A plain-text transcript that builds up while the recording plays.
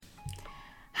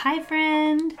Hi,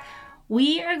 friend.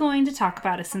 We are going to talk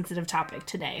about a sensitive topic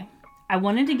today. I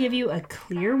wanted to give you a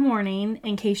clear warning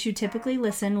in case you typically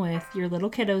listen with your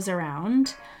little kiddos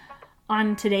around.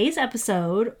 On today's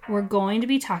episode, we're going to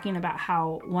be talking about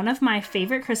how one of my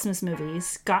favorite Christmas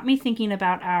movies got me thinking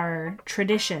about our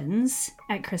traditions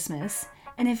at Christmas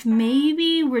and if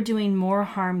maybe we're doing more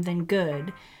harm than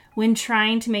good when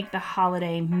trying to make the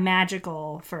holiday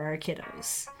magical for our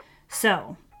kiddos.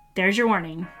 So, there's your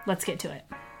warning. Let's get to it.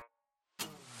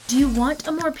 Do you want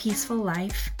a more peaceful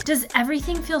life? Does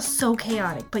everything feel so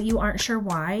chaotic, but you aren't sure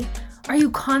why? Are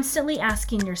you constantly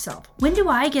asking yourself, when do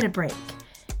I get a break?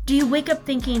 Do you wake up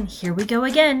thinking, here we go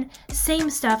again, same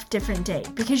stuff, different day,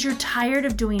 because you're tired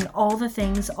of doing all the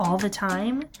things all the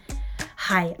time?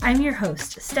 Hi, I'm your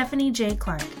host, Stephanie J.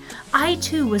 Clark. I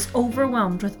too was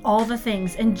overwhelmed with all the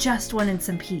things and just wanted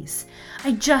some peace.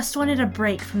 I just wanted a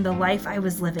break from the life I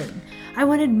was living. I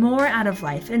wanted more out of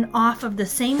life and off of the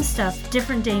same stuff,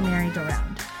 different day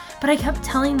merry-go-round. But I kept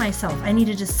telling myself I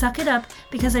needed to suck it up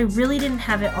because I really didn't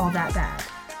have it all that bad.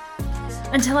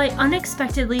 Until I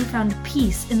unexpectedly found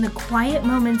peace in the quiet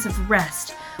moments of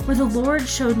rest where the Lord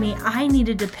showed me I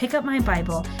needed to pick up my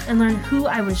Bible and learn who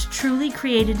I was truly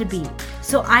created to be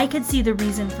so I could see the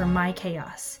reason for my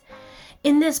chaos.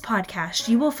 In this podcast,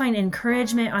 you will find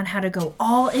encouragement on how to go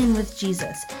all in with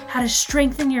Jesus, how to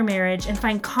strengthen your marriage and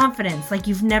find confidence like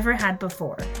you've never had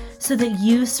before, so that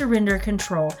you surrender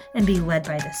control and be led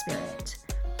by the Spirit.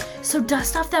 So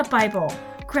dust off that Bible,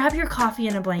 grab your coffee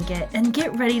and a blanket, and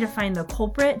get ready to find the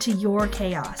culprit to your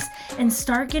chaos and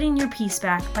start getting your peace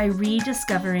back by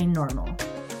rediscovering normal.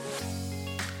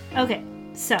 Okay,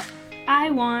 so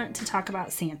I want to talk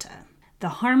about Santa, the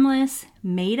harmless,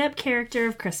 made-up character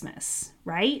of Christmas,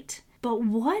 right? But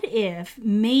what if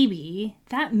maybe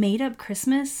that made-up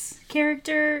Christmas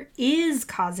character is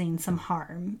causing some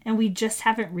harm and we just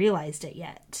haven't realized it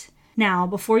yet? Now,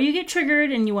 before you get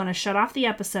triggered and you want to shut off the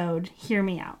episode, hear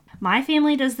me out. My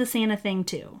family does the Santa thing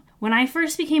too. When I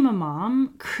first became a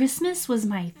mom, Christmas was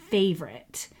my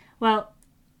favorite. Well,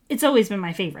 it's always been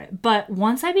my favorite, but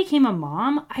once I became a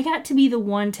mom, I got to be the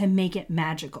one to make it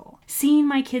magical. Seeing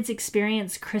my kids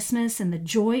experience Christmas and the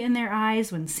joy in their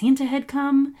eyes when Santa had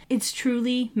come, it's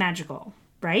truly magical,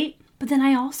 right? But then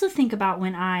I also think about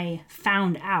when I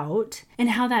found out and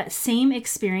how that same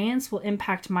experience will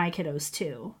impact my kiddos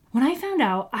too. When I found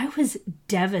out, I was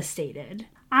devastated.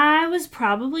 I was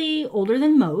probably older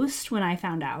than most when I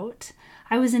found out.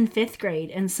 I was in 5th grade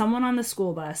and someone on the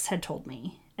school bus had told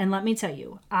me. And let me tell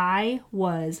you, I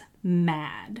was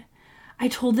mad. I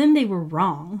told them they were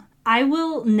wrong. I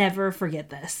will never forget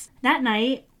this. That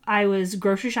night, I was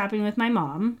grocery shopping with my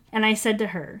mom, and I said to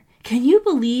her, "Can you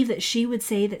believe that she would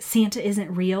say that Santa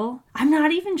isn't real?" I'm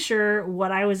not even sure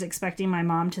what I was expecting my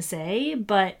mom to say,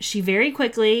 but she very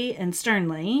quickly and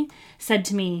sternly said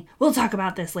to me, "We'll talk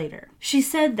about this later." She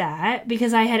said that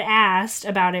because I had asked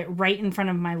about it right in front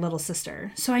of my little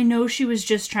sister. So I know she was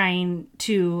just trying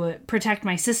to protect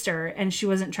my sister and she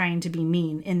wasn't trying to be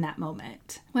mean in that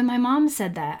moment. When my mom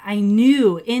said that, I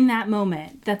knew in that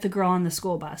moment that the girl on the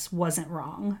school bus wasn't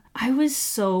wrong. I was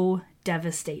so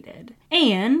devastated.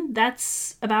 And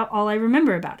that's about all I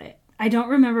remember about it. I don't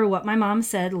remember what my mom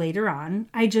said later on.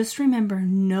 I just remember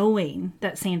knowing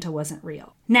that Santa wasn't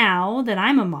real. Now that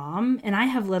I'm a mom and I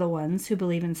have little ones who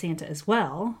believe in Santa as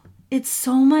well, it's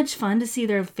so much fun to see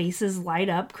their faces light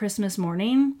up Christmas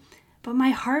morning. But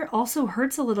my heart also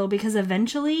hurts a little because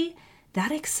eventually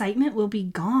that excitement will be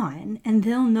gone and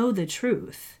they'll know the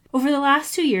truth. Over the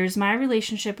last 2 years, my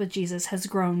relationship with Jesus has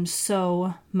grown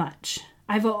so much.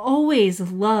 I've always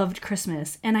loved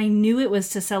Christmas, and I knew it was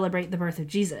to celebrate the birth of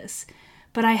Jesus.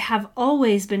 But I have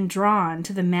always been drawn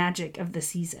to the magic of the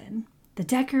season. The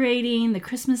decorating, the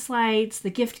Christmas lights,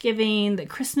 the gift giving, the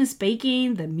Christmas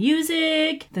baking, the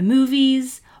music, the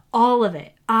movies, all of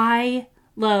it. I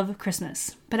love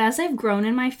Christmas. But as I've grown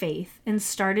in my faith and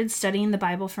started studying the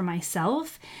Bible for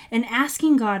myself and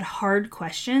asking God hard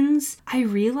questions, I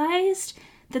realized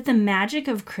that the magic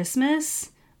of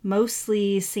Christmas,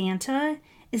 mostly Santa,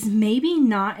 is maybe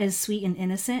not as sweet and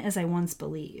innocent as I once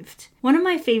believed. One of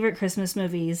my favorite Christmas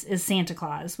movies is Santa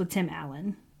Claus with Tim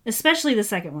Allen, especially the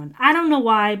second one. I don't know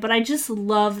why, but I just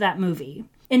love that movie.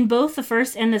 In both the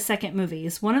first and the second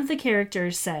movies, one of the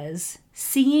characters says,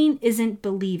 "Seeing isn't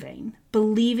believing.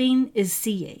 Believing is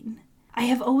seeing." I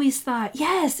have always thought,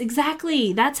 yes,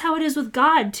 exactly. That's how it is with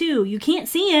God too. You can't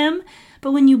see him,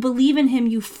 but when you believe in him,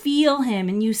 you feel him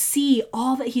and you see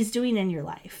all that he's doing in your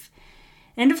life.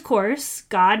 And of course,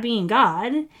 God being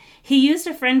God, He used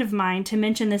a friend of mine to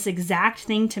mention this exact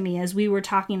thing to me as we were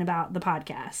talking about the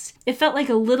podcast. It felt like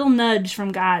a little nudge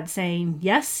from God saying,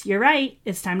 yes, you're right.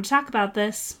 It's time to talk about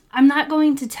this. I'm not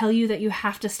going to tell you that you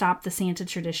have to stop the Santa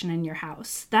tradition in your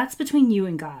house. That's between you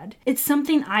and God. It's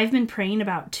something I've been praying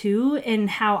about too, and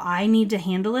how I need to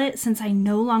handle it since I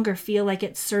no longer feel like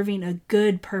it's serving a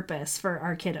good purpose for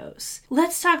our kiddos.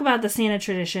 Let's talk about the Santa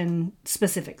tradition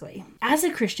specifically. As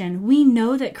a Christian, we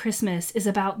know that Christmas is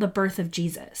about the birth of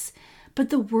Jesus. But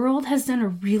the world has done a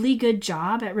really good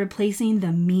job at replacing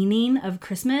the meaning of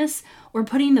Christmas or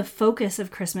putting the focus of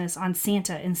Christmas on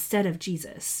Santa instead of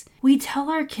Jesus. We tell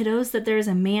our kiddos that there is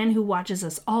a man who watches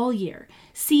us all year,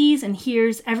 sees and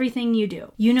hears everything you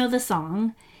do. You know the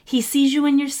song. He sees you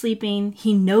when you're sleeping.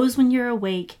 He knows when you're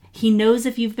awake. He knows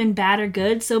if you've been bad or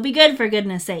good, so be good for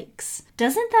goodness sakes.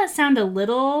 Doesn't that sound a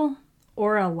little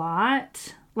or a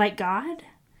lot like God?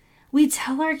 We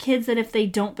tell our kids that if they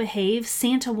don't behave,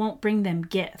 Santa won't bring them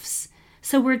gifts.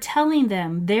 So we're telling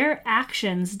them their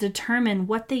actions determine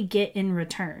what they get in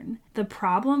return. The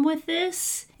problem with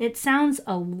this, it sounds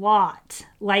a lot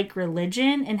like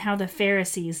religion and how the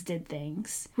Pharisees did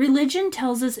things. Religion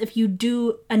tells us if you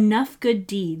do enough good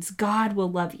deeds, God will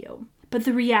love you. But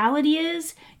the reality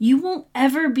is, you won't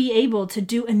ever be able to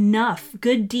do enough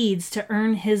good deeds to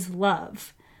earn His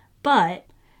love. But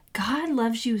God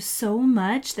loves you so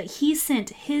much that He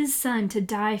sent His Son to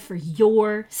die for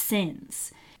your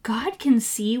sins. God can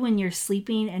see when you're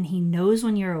sleeping and He knows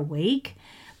when you're awake,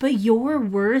 but your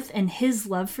worth and His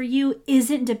love for you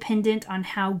isn't dependent on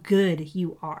how good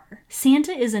you are.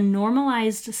 Santa is a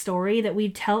normalized story that we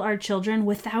tell our children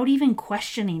without even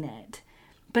questioning it.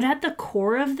 But at the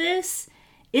core of this,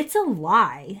 it's a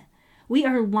lie. We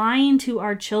are lying to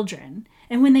our children.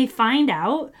 And when they find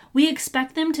out, we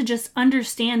expect them to just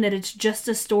understand that it's just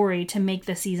a story to make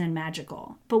the season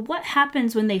magical. But what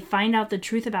happens when they find out the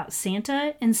truth about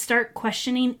Santa and start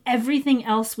questioning everything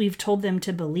else we've told them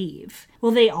to believe?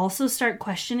 Will they also start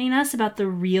questioning us about the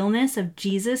realness of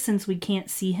Jesus since we can't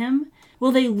see Him?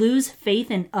 Will they lose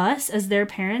faith in us as their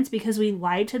parents because we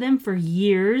lied to them for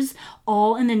years,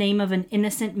 all in the name of an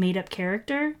innocent made-up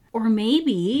character? Or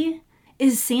maybe,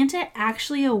 is Santa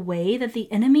actually a way that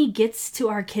the enemy gets to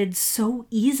our kids so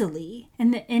easily?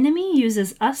 And the enemy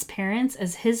uses us parents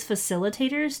as his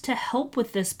facilitators to help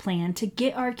with this plan to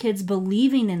get our kids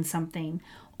believing in something,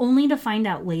 only to find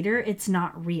out later it's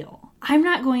not real. I'm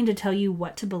not going to tell you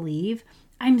what to believe.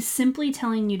 I'm simply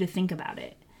telling you to think about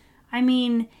it. I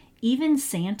mean, even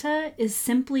Santa is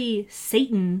simply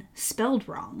Satan spelled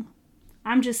wrong.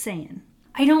 I'm just saying.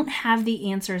 I don't have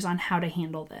the answers on how to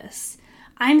handle this.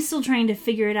 I'm still trying to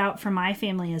figure it out for my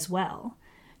family as well.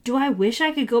 Do I wish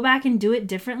I could go back and do it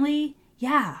differently?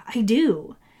 Yeah, I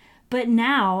do. But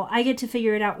now I get to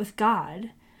figure it out with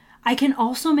God. I can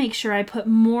also make sure I put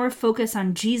more focus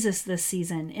on Jesus this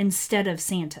season instead of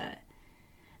Santa.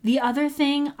 The other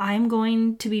thing I'm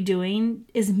going to be doing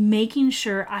is making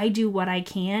sure I do what I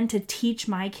can to teach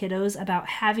my kiddos about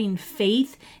having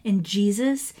faith in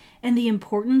Jesus and the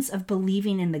importance of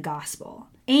believing in the gospel.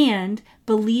 And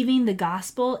believing the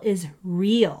gospel is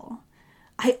real.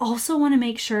 I also want to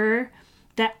make sure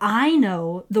that I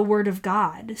know the Word of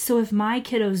God. So if my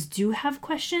kiddos do have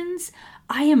questions,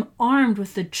 I am armed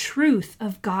with the truth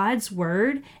of God's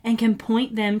Word and can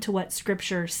point them to what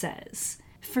Scripture says.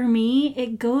 For me,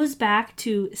 it goes back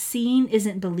to seeing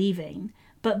isn't believing,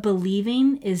 but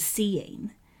believing is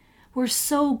seeing. We're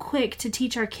so quick to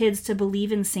teach our kids to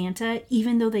believe in Santa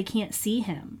even though they can't see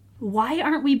him. Why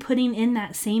aren't we putting in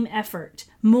that same effort,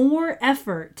 more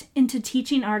effort, into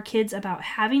teaching our kids about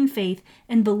having faith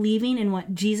and believing in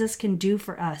what Jesus can do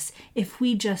for us if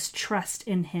we just trust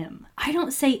in Him? I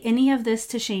don't say any of this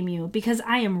to shame you because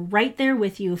I am right there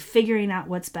with you figuring out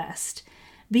what's best.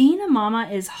 Being a mama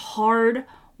is hard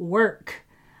work.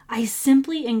 I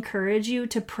simply encourage you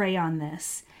to pray on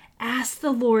this. Ask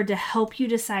the Lord to help you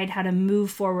decide how to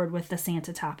move forward with the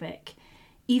Santa topic.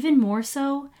 Even more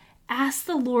so, ask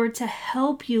the Lord to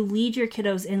help you lead your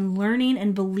kiddos in learning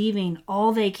and believing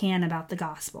all they can about the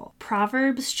gospel.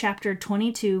 Proverbs chapter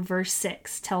 22 verse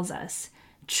 6 tells us,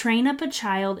 "Train up a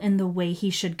child in the way he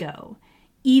should go.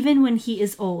 Even when he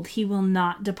is old, he will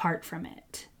not depart from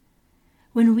it."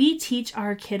 When we teach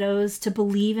our kiddos to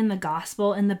believe in the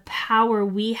gospel and the power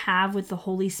we have with the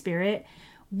Holy Spirit,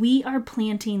 we are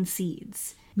planting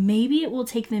seeds. Maybe it will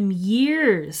take them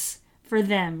years for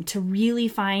them to really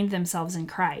find themselves in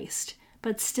Christ.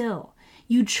 But still,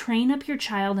 you train up your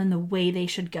child in the way they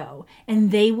should go,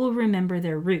 and they will remember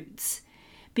their roots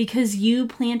because you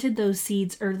planted those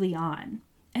seeds early on.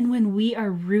 And when we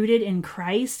are rooted in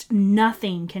Christ,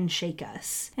 nothing can shake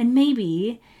us. And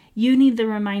maybe you need the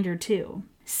reminder too.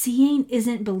 Seeing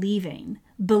isn't believing.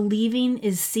 Believing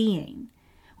is seeing.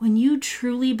 When you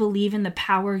truly believe in the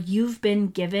power you've been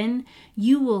given,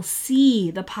 you will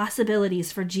see the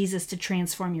possibilities for Jesus to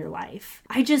transform your life.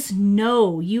 I just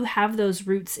know you have those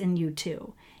roots in you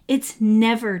too. It's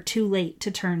never too late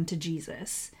to turn to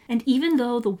Jesus. And even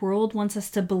though the world wants us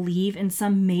to believe in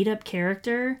some made-up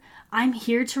character, I'm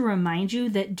here to remind you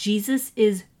that Jesus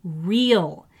is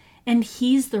real. And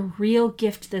he's the real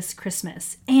gift this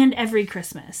Christmas, and every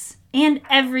Christmas, and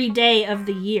every day of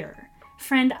the year.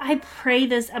 Friend, I pray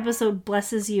this episode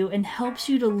blesses you and helps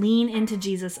you to lean into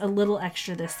Jesus a little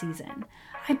extra this season.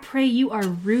 I pray you are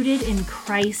rooted in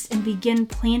Christ and begin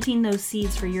planting those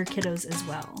seeds for your kiddos as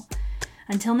well.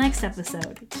 Until next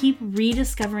episode, keep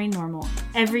rediscovering normal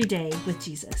every day with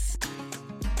Jesus.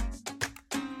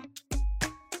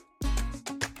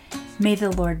 May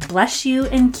the Lord bless you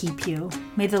and keep you.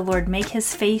 May the Lord make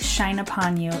his face shine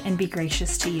upon you and be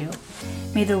gracious to you.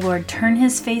 May the Lord turn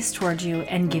his face toward you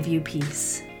and give you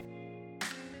peace.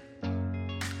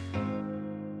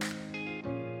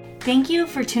 Thank you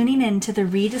for tuning in to the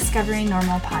Rediscovering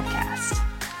Normal podcast.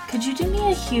 Could you do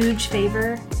me a huge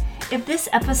favor? If this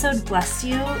episode blessed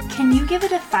you, can you give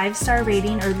it a 5-star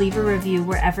rating or leave a review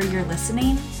wherever you're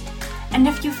listening? And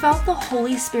if you felt the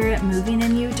Holy Spirit moving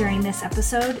in you during this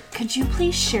episode, could you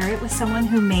please share it with someone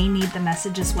who may need the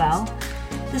message as well?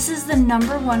 This is the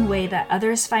number one way that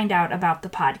others find out about the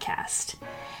podcast.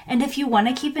 And if you want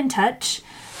to keep in touch,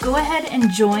 go ahead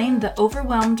and join the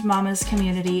Overwhelmed Mamas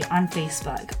community on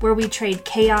Facebook, where we trade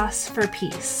chaos for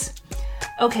peace.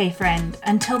 Okay, friend,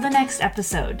 until the next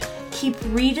episode, keep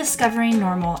rediscovering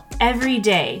normal every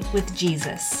day with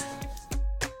Jesus.